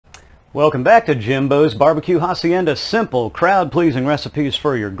Welcome back to Jimbo's Barbecue Hacienda. Simple, crowd-pleasing recipes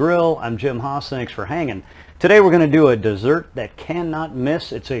for your grill. I'm Jim Haas. Thanks for hanging. Today we're going to do a dessert that cannot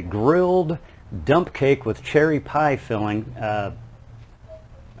miss. It's a grilled dump cake with cherry pie filling.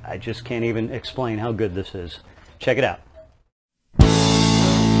 I just can't even explain how good this is. Check it out.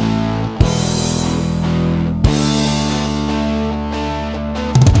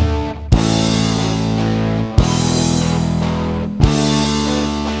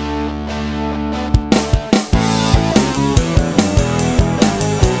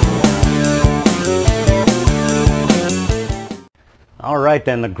 All right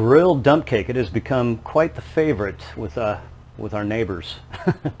then, the grilled dump cake. It has become quite the favorite with our neighbors,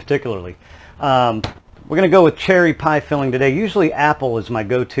 particularly. We're going to go with cherry pie filling today. Usually apple is my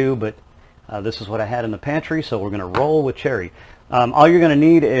go-to, but this is what I had in the pantry, so we're going to roll with cherry. All you're going to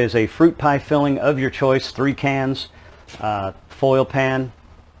need is a fruit pie filling of your choice, 3 cans, foil pan,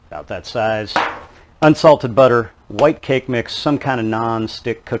 about that size, unsalted butter, white cake mix, some kind of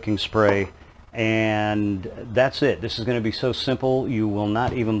non-stick cooking spray, and that's it. This is going to be so simple you will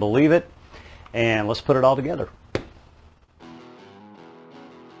not even believe it. And let's put it all together.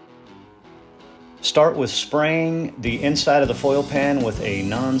 Start with spraying the inside of the foil pan with a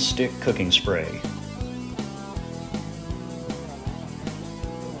non-stick cooking spray.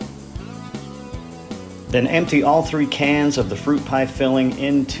 Then empty all 3 cans of the fruit pie filling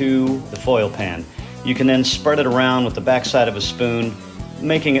into the foil pan. You can then spread it around with the backside of a spoon,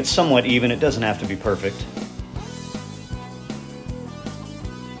 making it somewhat even. It doesn't have to be perfect.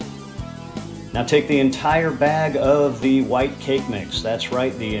 Now take the entire bag of the white cake mix. That's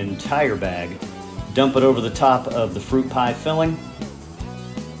right, the entire bag. Dump it over the top of the fruit pie filling.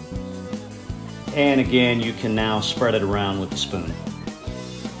 And again, you can now spread it around with the spoon.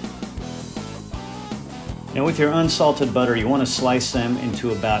 Now with your unsalted butter, you want to slice them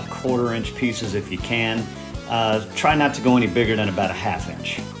into about 1/4 inch pieces if you can. Try not to go any bigger than about 1/2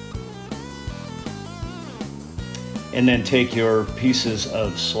 inch. And then take your pieces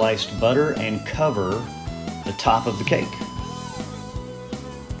of sliced butter and cover the top of the cake.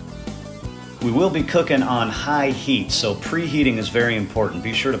 We will be cooking on high heat, so preheating is very important.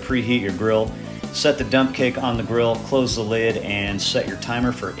 Be sure to preheat your grill. Set the dump cake on the grill, close the lid, and set your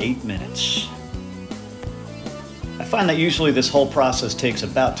timer for 8 minutes. I find that usually this whole process takes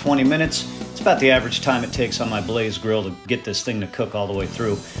about 20 minutes. It's about the average time it takes on my Blaze grill to get this thing to cook all the way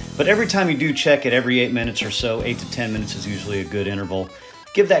through. But every time you do check it, every 8 minutes or so, 8 to 10 minutes is usually a good interval.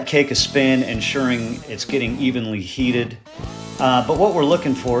 Give that cake a spin, ensuring it's getting evenly heated. But what we're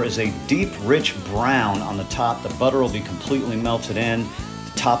looking for is a deep, rich brown on the top. The butter will be completely melted in.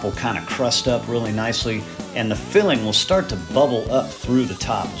 The top will kind of crust up really nicely, and the filling will start to bubble up through the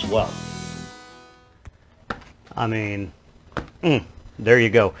top as well. I mean, there you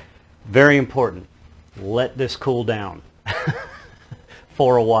go. Very important. Let this cool down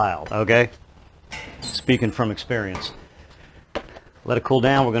for a while, okay? Speaking from experience. Let it cool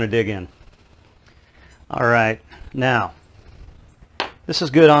down, we're going to dig in. All right, now, this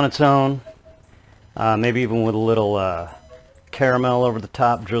is good on its own. Maybe even with a little caramel over the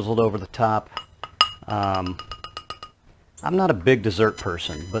top, drizzled over the top. I'm not a big dessert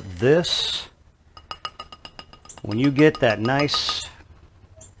person, but this, when you get that nice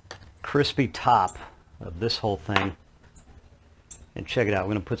crispy top of this whole thing, and check it out,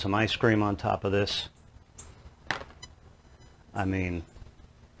 we're going to put some ice cream on top of this. I mean,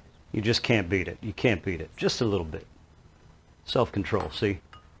 you just can't beat it. You can't beat it. Just a little bit. Self-control, see?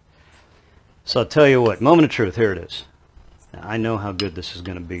 So I'll tell you what, moment of truth, here it is. Now, I know how good this is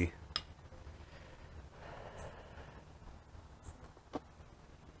going to be.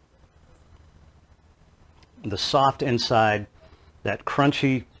 The soft inside, that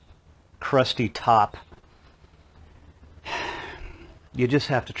crunchy, crusty top. You just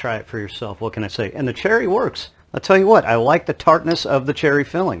have to try it for yourself. What can I say? And the cherry works. I'll tell you what, I like the tartness of the cherry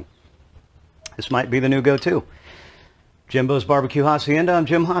filling. This might be the new go-to. Jimbo's Barbecue Hacienda. I'm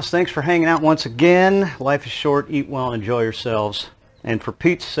Jim Haas. Thanks for hanging out once again. Life is short. Eat well. Enjoy yourselves. And for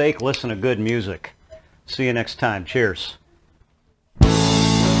Pete's sake, listen to good music. See you next time. Cheers.